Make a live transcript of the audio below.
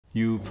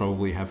You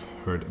probably have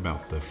heard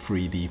about the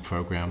 3D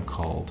program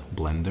called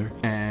Blender,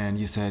 and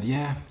you said,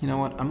 yeah, you know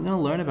what, I'm gonna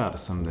learn about it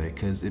someday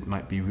because it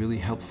might be really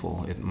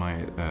helpful. It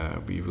might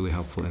be really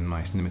helpful in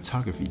my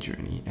cinematography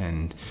journey,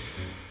 and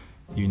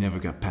you never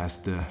got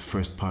past the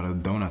first part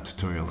of the donut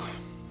tutorial.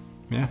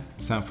 Yeah,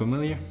 sound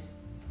familiar?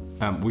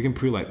 We can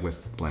Prelight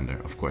with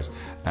Blender, of course,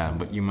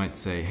 but you might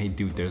say, hey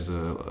dude, there's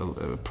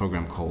a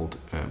program called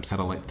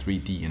Satellite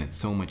 3D and it's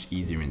so much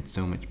easier and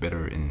so much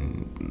better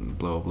and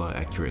blah blah blah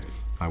accurate.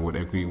 I would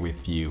agree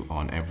with you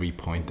on every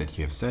point that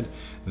you have said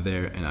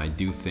there, and I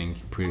do think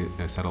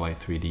Satellite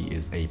 3D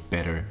is a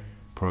better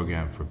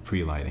program for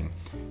pre-lighting.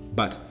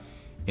 But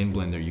in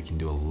Blender you can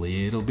do a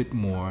little bit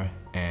more,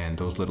 and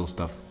those little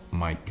stuff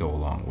might go a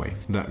long way.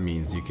 That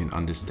means you can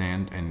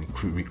understand and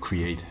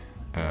create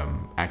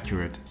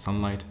accurate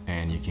sunlight,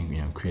 and you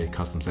can create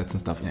custom sets and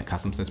stuff. Yeah,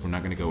 custom sets, we're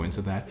not going to go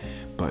into that,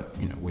 but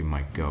we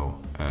might go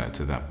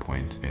to that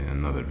point in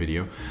another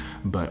video.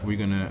 But we're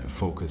going to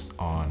focus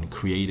on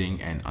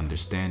creating and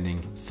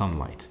understanding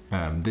sunlight.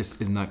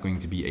 This is not going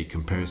to be a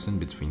comparison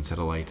between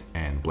Satellite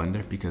and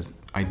Blender, because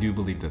I do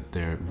believe that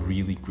they're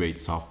really great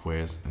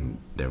softwares and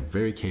they're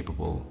very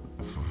capable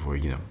for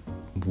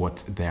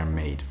what they're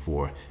made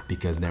for,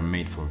 because they're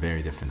made for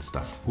very different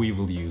stuff. We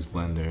will use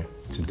Blender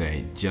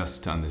today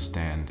just to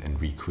understand and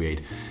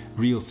recreate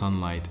real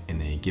sunlight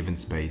in a given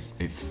space.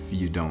 If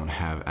you don't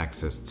have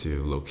access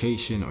to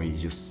location, or you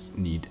just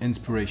need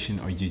inspiration,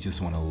 or you just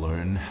want to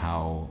learn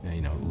how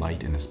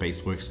light in a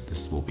space works,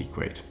 this will be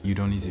great. You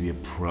don't need to be a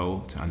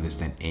pro to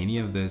understand any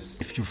of this.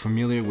 If you're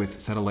familiar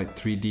with Satellite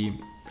 3D,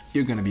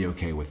 you're gonna be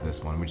okay with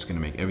this one. We're just gonna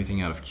make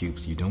everything out of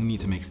cubes. You don't need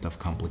to make stuff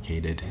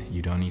complicated.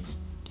 You don't need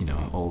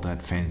all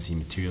that fancy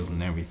materials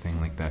and everything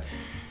like that.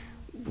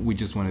 We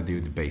just want to do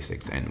the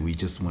basics, and we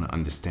just want to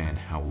understand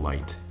how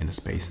light in a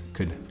space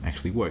could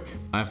actually work.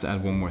 I have to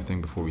add one more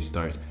thing before we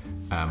start.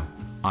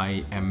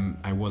 I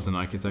was an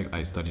architect.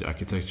 I studied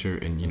architecture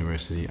in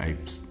university. I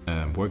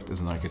worked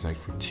as an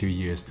architect for 2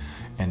 years,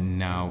 and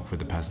now for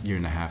the past year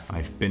and a half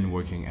I've been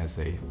working as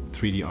a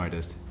 3D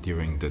artist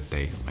during the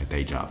day. It's my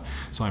day job,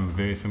 so I'm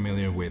very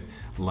familiar with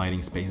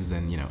lighting spaces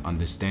and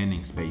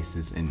understanding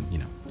spaces in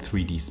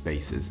 3D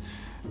spaces.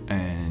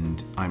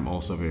 And I'm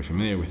also very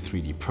familiar with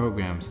 3D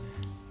programs,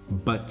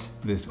 but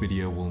this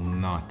video will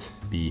not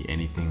be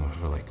anything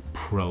for like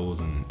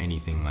pros and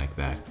anything like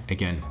that.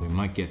 Again, we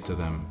might get to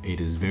them.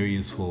 It is very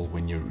useful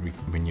when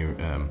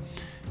you're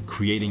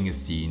creating a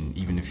scene.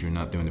 Even if you're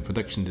not doing the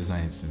production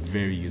design, it's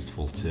very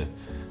useful to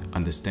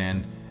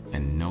understand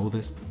and know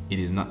this. It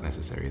is not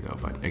necessary though,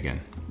 but again,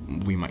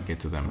 we might get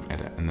to them at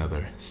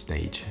another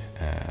stage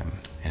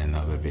in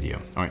another video.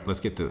 All right, let's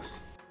get to this.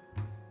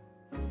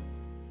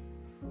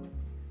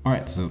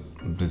 Alright, so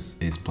this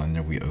is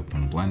Blender. We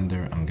open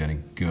Blender. I'm gonna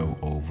go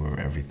over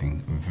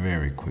everything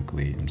very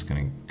quickly. I'm just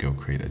gonna go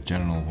create a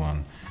general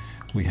one.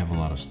 We have a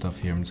lot of stuff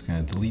here. I'm just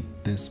gonna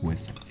delete this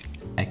with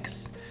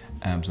X.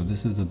 So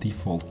this is the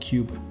default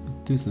cube.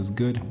 This is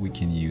good. We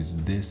can use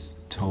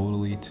this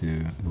totally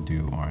to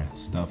do our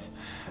stuff.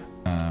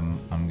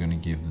 I'm gonna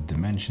give the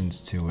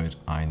dimensions to it.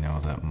 I know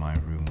that my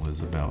room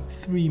was about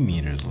 3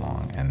 meters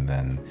long, and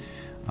then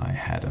I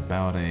had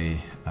about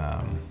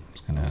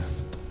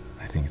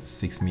I think it's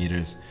 6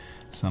 meters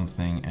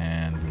something,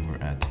 and we were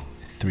at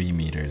 3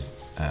 meters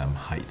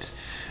height.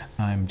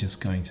 I'm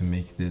just going to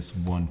make this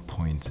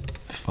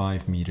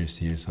 1.5 meters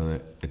here so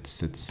that it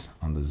sits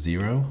on the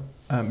 0.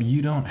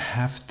 You don't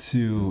have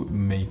to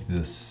make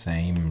the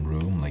same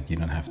room, like you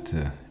don't have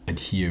to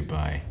adhere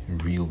by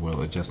real world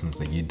adjustments,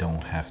 like you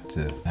don't have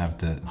to have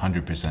the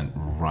 100%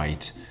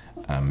 right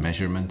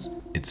measurements.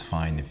 It's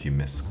fine if you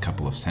miss a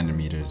couple of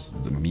centimeters,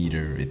 the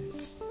meter.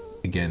 It's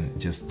again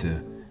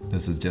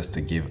this is just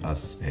to give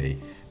us a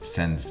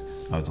sense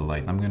of the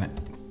light. I'm gonna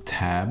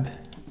tab,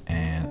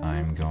 and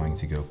I'm going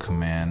to go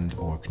Command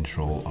or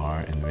Control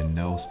R in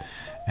Windows,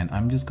 and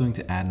I'm just going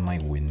to add my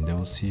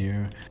windows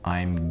here.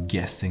 I'm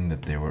guessing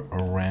that they were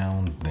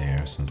around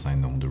there since I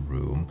know the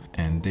room,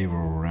 and they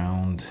were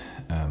around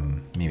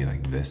maybe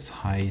like this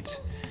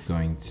height.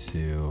 Going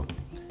to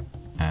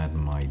add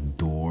my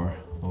door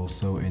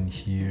also in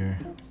here,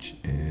 which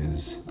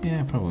is,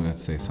 yeah, probably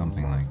let's say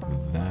something like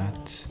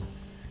that.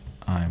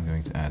 I'm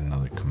going to add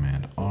another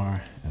Command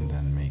R and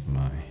then make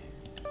my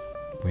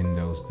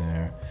windows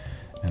there,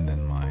 and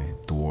then my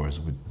doors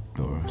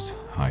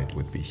height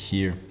would be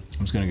here.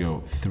 I'm just going to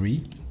go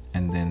 3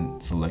 and then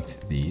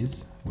select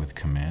these with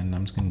Command.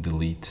 I'm just going to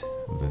delete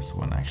this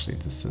one. Actually,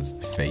 this is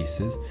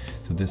faces,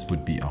 so this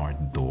would be our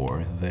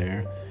door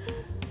there.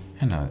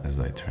 And as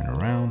I turn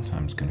around,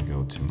 I'm just going to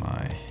go to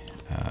my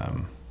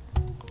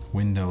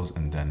windows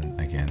and then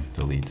again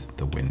delete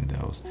the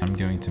windows. I'm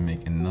going to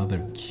make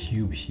another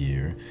cube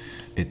here.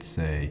 It's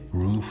a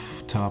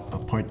rooftop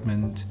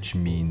apartment, which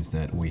means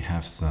that we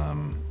have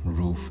some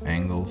roof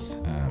angles,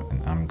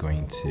 and I'm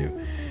going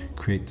to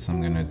create this. I'm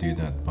going to do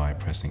that by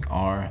pressing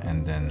R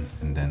and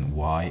then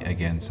Y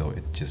again, so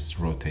it just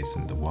rotates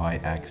in the Y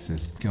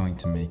axis. Going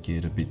to make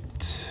it a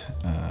bit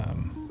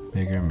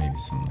bigger, maybe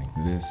something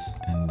like this,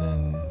 and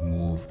then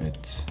move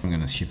it. I'm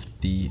gonna Shift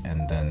D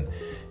and then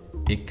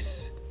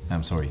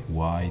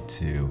Y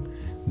to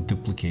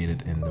duplicate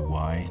it in the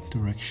Y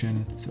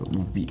direction. So it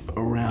would be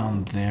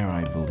around there,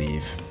 I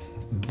believe.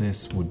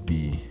 This would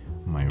be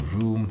my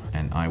room,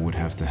 and I would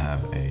have to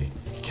have a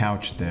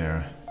couch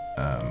there.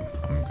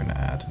 I'm gonna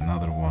add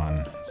another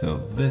one. So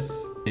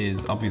this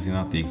is obviously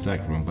not the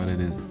exact room, but it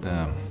is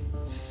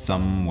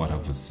somewhat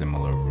of a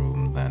similar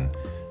room then,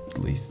 at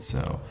least.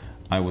 So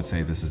I would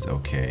say this is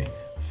okay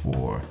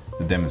for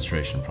the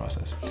demonstration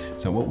process.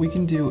 So what we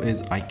can do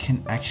is I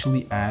can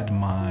actually add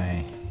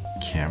my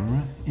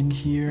camera in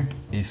here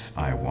if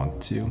I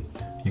want to.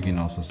 You can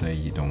also say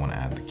you don't want to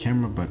add the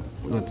camera, but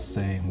let's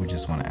say we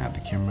just want to add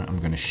the camera. I'm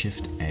going to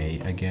Shift A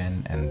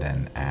again and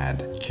then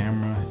add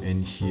camera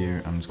in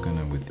here. I'm just going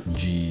to with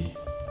G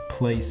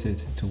place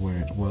it to where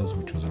it was,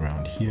 which was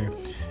around here.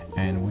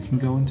 And we can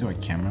go into our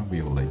camera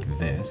view like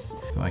this.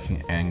 So I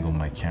can angle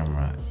my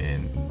camera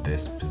in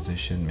this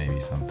position, maybe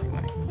something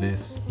like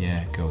this.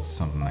 Yeah, go to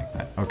something like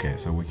that. Okay,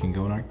 so we can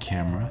go to our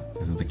camera.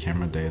 This is the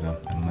camera data.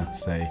 And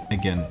let's say,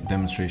 again,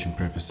 demonstration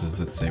purposes,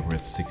 let's say we're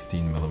at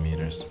 16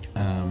 millimeters.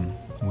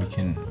 We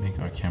can make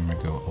our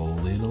camera go a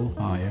little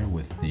higher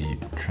with the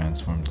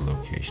transform, the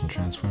location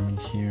transform in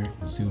here.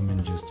 Zoom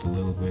in just a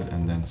little bit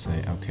and then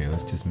say, okay,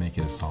 let's just make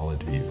it a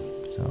solid view.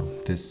 So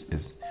this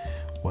is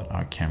what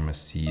our camera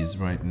sees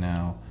right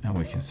now, and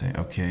we can say,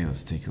 okay,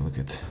 let's take a look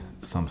at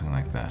something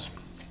like that.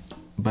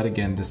 But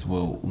again, this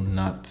will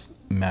not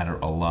matter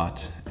a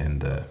lot in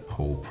the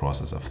whole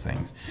process of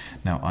things.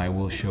 Now I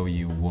will show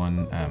you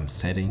one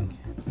setting.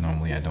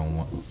 Normally I don't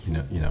want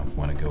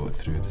want to go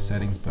through the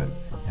settings, but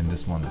in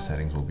this one the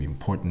settings will be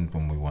important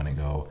when we want to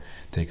go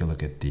take a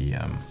look at the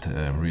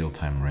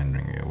real-time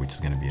rendering, which is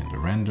going to be in the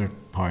render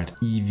part.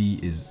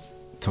 EV is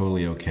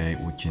totally okay,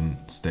 we can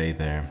stay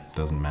there,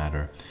 doesn't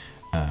matter.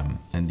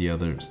 And the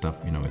other stuff,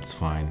 it's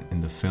fine.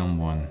 In the film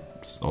one,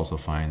 it's also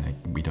fine. Like,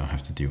 we don't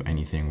have to do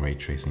anything ray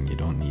tracing. You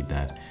don't need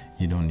that.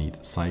 You don't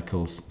need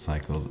cycles.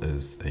 Cycles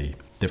is a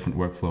different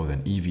workflow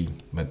than Eevee,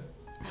 but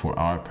for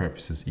our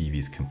purposes, Eevee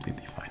is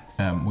completely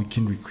fine. We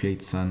can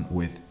recreate sun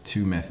with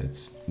two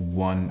methods.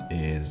 One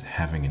is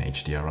having an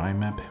HDRI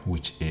map,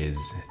 which is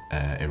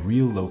a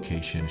real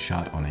location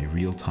shot on a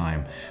real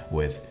time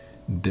with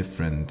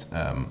different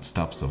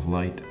stops of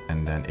light,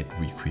 and then it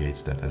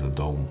recreates that as a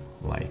dome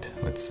light,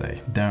 let's say.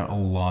 There are a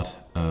lot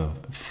of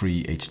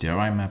free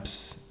HDRI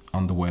maps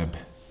on the web.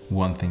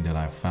 One thing that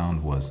I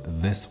found was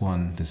this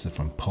one. This is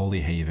from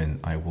Polyhaven.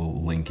 I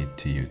will link it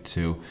to you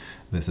too.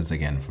 This is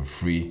again for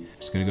free. I'm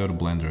just gonna go to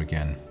Blender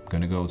again. I'm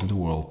gonna go to the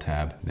World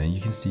tab. Then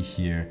you can see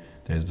here,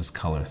 there's this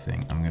color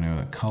thing. I'm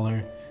gonna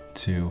color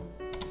to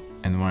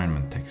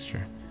environment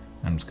texture.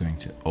 I'm just going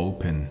to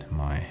open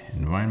my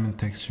environment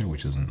texture,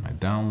 which is in my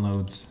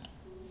downloads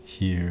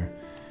here.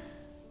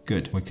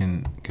 Good, we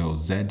can go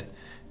Z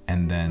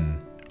and then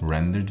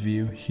rendered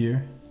view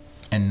here.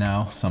 And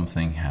now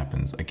something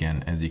happens.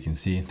 Again, as you can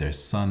see,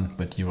 there's sun,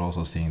 but you're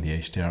also seeing the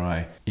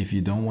HDRI. If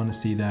you don't want to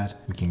see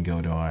that, we can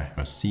go to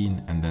our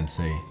scene and then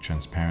say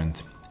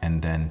transparent.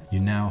 And then you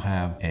now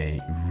have a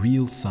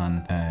real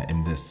sun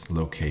in this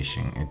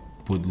location. It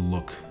would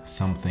look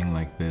something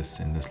like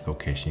this in this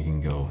location. You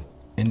can go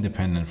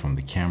independent from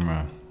the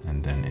camera,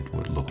 and then it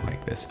would look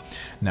like this.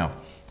 Now,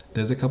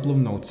 there's a couple of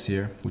notes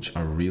here which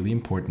are really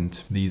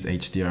important. These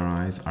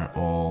HDRIs are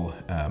all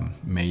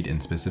made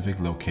in specific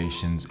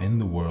locations in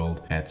the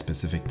world at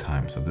specific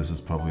times. So this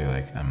is probably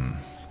like, I'm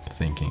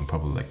thinking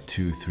probably like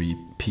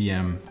 2-3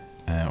 p.m.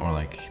 Or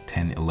like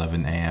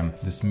 10-11 a.m.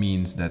 This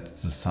means that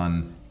the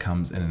sun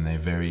comes in a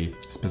very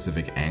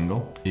specific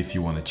angle. If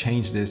you want to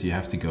change this, you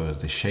have to go to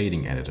the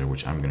shading editor,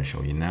 which I'm going to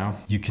show you now.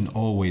 You can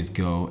always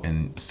go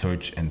and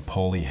search in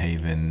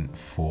Polyhaven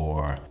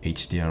for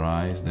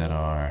HDRIs that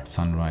are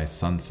sunrise,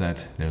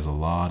 sunset. There's a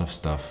lot of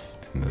stuff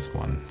in this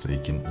one, so you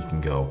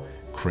can go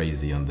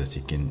crazy on this.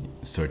 You can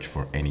search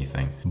for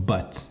anything.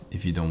 But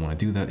if you don't want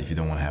to do that, if you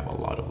don't want to have a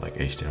lot of like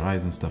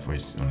HDRIs and stuff, or you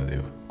just want to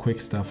do quick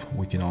stuff,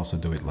 we can also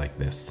do it like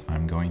this.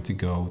 I'm going to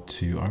go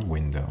to our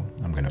window.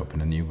 I'm going to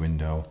open a new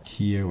window.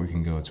 Here we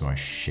can go to our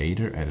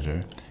shader editor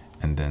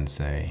and then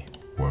say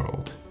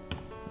world.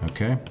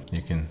 Okay,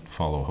 you can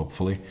follow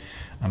hopefully.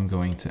 I'm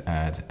going to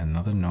add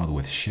another node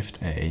with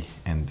Shift A,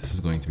 and this is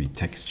going to be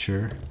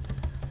texture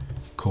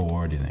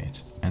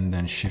coordinate, and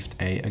then Shift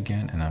A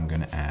again, and I'm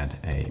going to add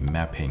a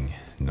mapping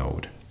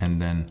node,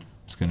 and then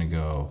it's going to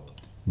go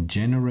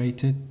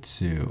generated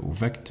to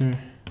vector,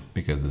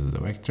 because this is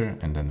a vector,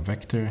 and then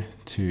vector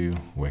to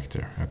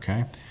vector.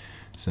 Okay,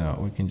 so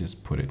we can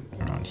just put it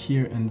around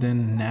here, and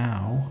then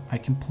now I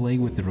can play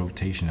with the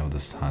rotation of the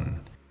sun.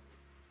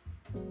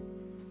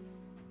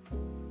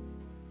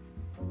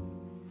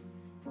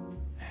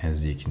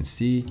 As you can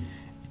see,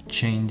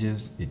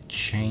 it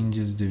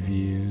changes the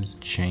views,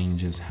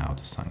 changes how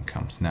the sun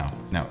comes. Now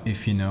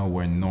if you know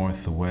where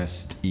north,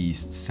 west,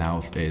 east,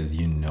 south is,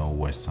 you know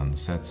where sun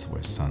sets,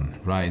 where sun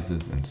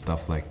rises and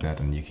stuff like that,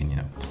 and you can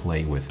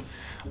play with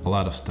a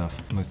lot of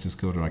stuff. Let's just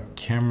go to our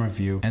camera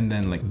view, and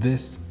then like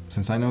this,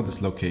 since I know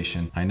this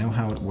location, I know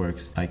how it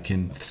works, I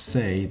can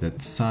say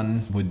that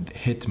sun would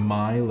hit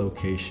my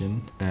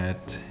location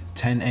at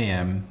 10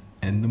 a.m.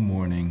 in the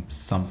morning,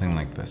 something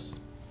like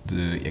this.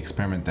 The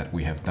experiment that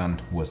we have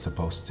done was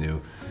supposed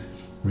to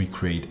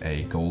recreate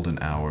a golden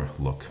hour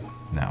look.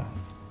 Now,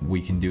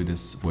 we can do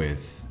this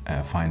with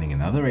finding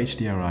another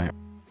HDRI,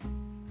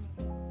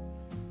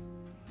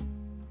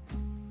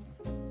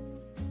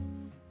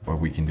 or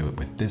we can do it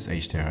with this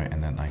HDRI,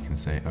 and then I can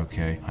say,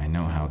 okay, I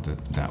know how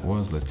that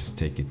was. Let's just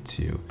take it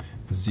to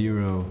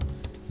 0,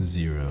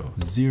 0,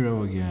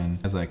 0 again.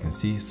 As I can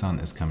see, sun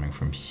is coming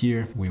from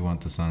here. We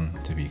want the sun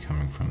to be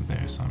coming from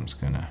there. So I'm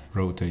just gonna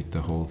rotate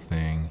the whole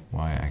thing,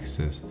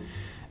 y-axis.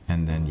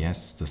 And then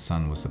yes, the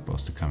sun was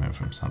supposed to come in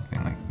from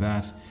something like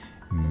that.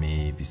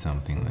 Maybe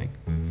something like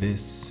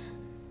this.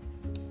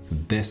 So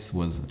this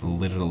was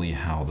literally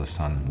how the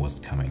sun was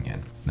coming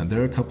in. Now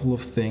there are a couple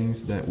of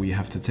things that we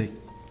have to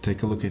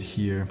take a look at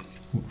here.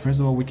 First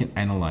of all, we can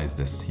analyze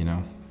this, you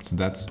know? So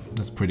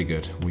that's pretty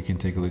good. We can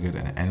take a look at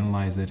it and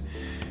analyze it.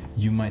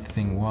 You might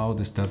think, wow,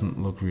 this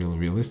doesn't look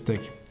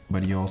realistic,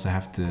 but you also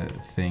have to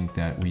think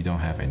that we don't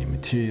have any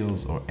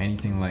materials or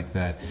anything like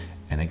that.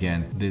 And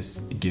again, this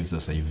gives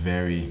us a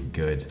very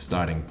good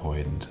starting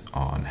point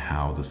on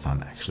how the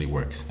sun actually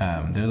works.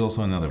 There's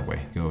also another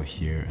way. Go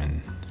here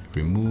and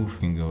remove. We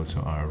can go to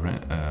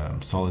our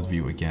solid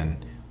view again.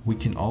 We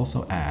can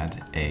also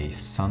add a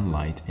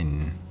sunlight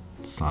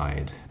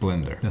inside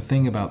Blender. The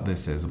thing about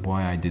this is,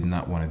 why I did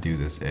not want to do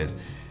this is,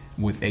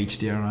 with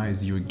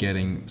HDRIs, you're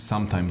getting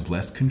sometimes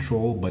less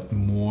control, but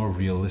more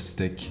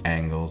realistic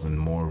angles and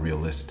more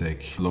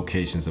realistic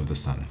locations of the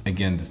sun.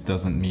 Again, this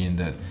doesn't mean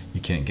that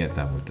you can't get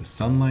that with the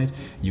sunlight.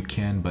 You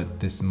can, but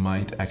this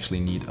might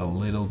actually need a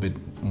little bit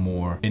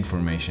more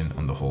information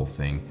on the whole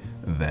thing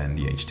than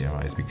the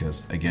HDRIs,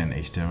 because again,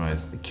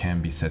 HDRIs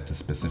can be set to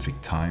specific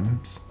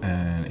times,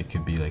 and it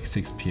could be like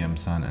 6 p.m.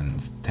 sun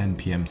and 10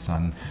 p.m.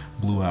 sun,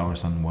 blue hour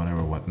sun,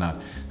 whatever,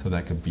 whatnot. So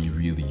that could be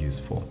really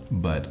useful.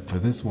 But for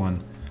this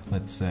one,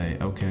 let's say,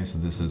 okay, so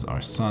this is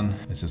our sun.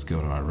 Let's just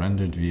go to our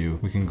rendered view.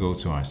 We can go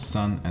to our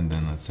sun, and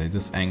then let's say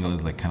this angle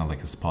is like kind of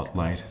like a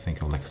spotlight.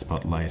 Think of like a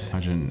spotlight.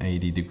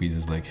 180 degrees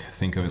is like,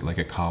 think of it like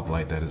a cob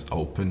light that is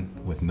open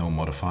with no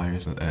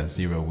modifiers.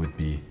 0 would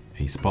be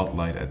a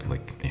spotlight at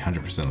like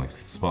 100% like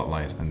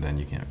spotlight, and then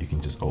you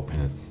can just open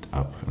it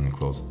up and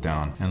close it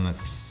down. And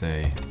let's just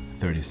say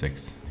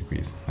 36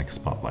 degrees like a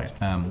spotlight.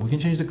 We can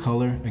change the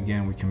color.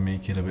 Again, we can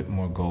make it a bit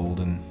more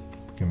golden.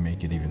 Can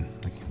make it even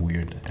like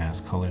weird ass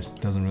colors,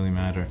 doesn't really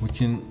matter. We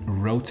can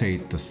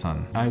rotate the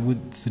sun. I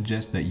would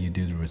suggest that you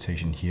do the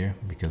rotation here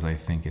because I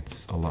think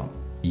it's a lot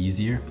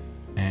easier,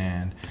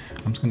 and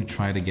I'm just going to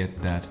try to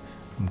get that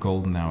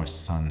golden hour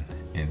sun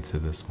into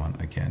this one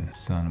again.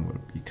 Sun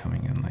would be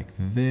coming in like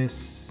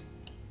this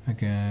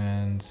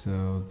again,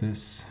 so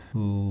this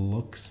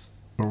looks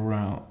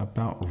around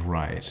about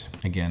right.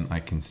 Again, I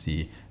can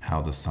see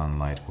how the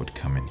sunlight would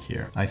come in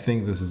here. I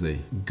think this is a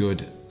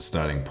good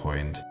starting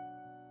point.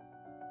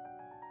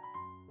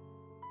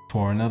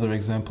 For another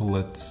example,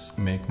 let's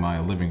make my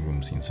living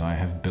room scene. So I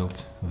have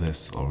built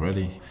this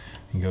already.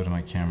 You can go to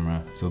my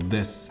camera. So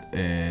this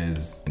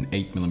is an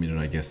 8mm,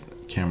 I guess,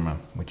 camera,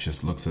 which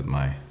just looks at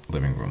my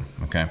living room,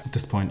 okay? At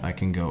this point, I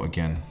can go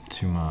again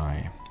to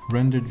my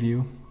rendered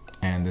view,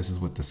 and this is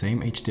with the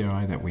same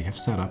HDRI that we have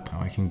set up. Now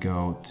I can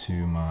go to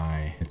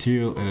my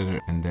material editor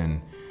and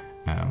then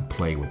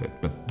play with it.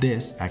 But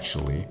this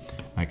actually,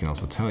 I can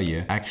also tell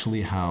you,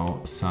 actually how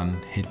sun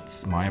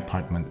hits my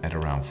apartment at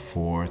around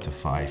 4 to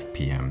 5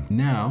 p.m.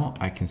 Now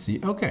I can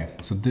see, okay,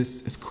 so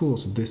this is cool.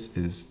 So this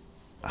is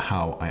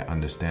how I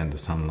understand the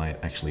sunlight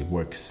actually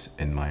works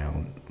in my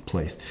own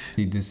place.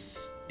 See,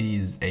 this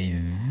is a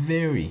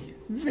very,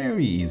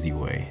 very easy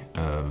way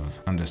of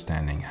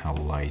understanding how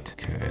light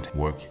could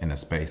work in a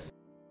space.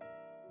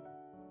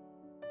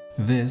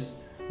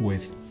 This,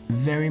 with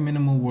very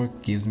minimal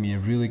work, gives me a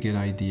really good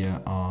idea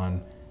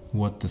on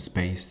what the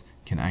space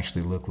can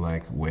actually look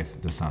like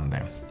with the sun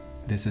there.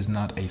 This is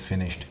not a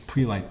finished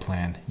Prelight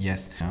plan.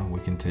 Yes, now we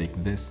can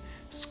take this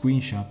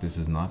screenshot. This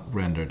is not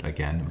rendered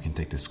again. We can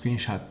take the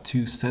screenshot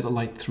to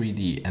Satellite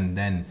 3D, and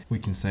then we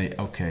can say,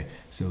 okay,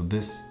 so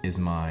this is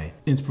my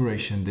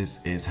inspiration. This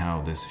is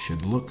how this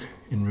should look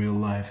in real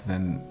life.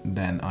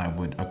 Then I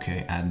would,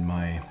 okay, add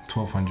my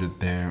 1200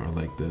 there, or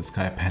like the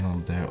sky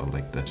panels there, or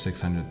like the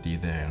 600D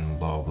there, and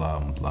blah, blah,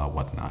 blah,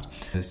 whatnot.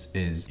 This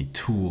is a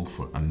tool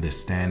for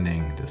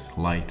understanding this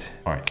light.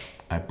 All right,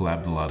 I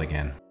blabbed a lot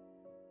again.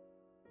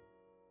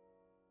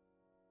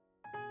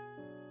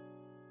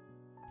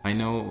 I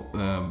know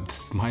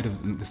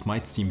this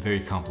might seem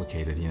very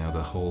complicated, you know,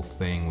 the whole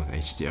thing with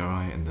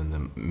HDRI and then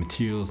the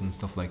materials and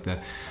stuff like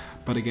that.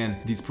 But again,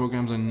 these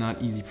programs are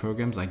not easy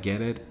programs. I get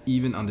it.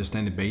 Even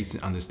understanding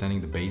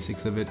the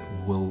basics of it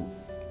will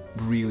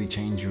really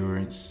change your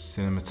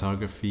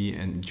cinematography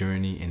and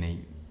journey in a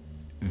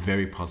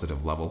very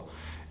positive level.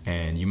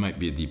 And you might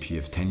be a DP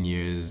of 10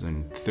 years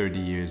and 30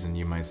 years, and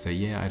you might say,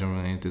 yeah, I don't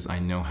really need this. I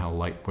know how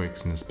light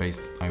works in a space.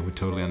 I would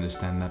totally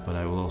understand that, but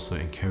I will also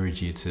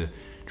encourage you to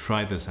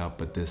try this out.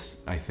 But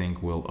this, I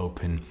think, will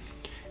open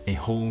a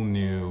whole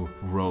new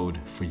road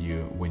for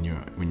you when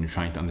you're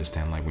trying to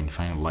understand, like when you're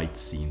trying to light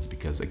scenes,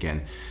 because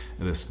again,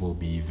 this will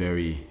be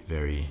very,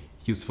 very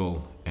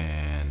useful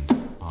and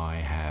I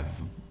have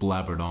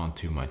blabbered on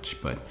too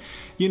much, but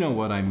you know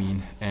what I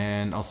mean.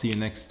 And I'll see you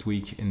next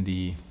week in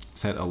the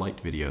set a light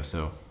video.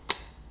 So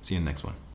see you in the next one.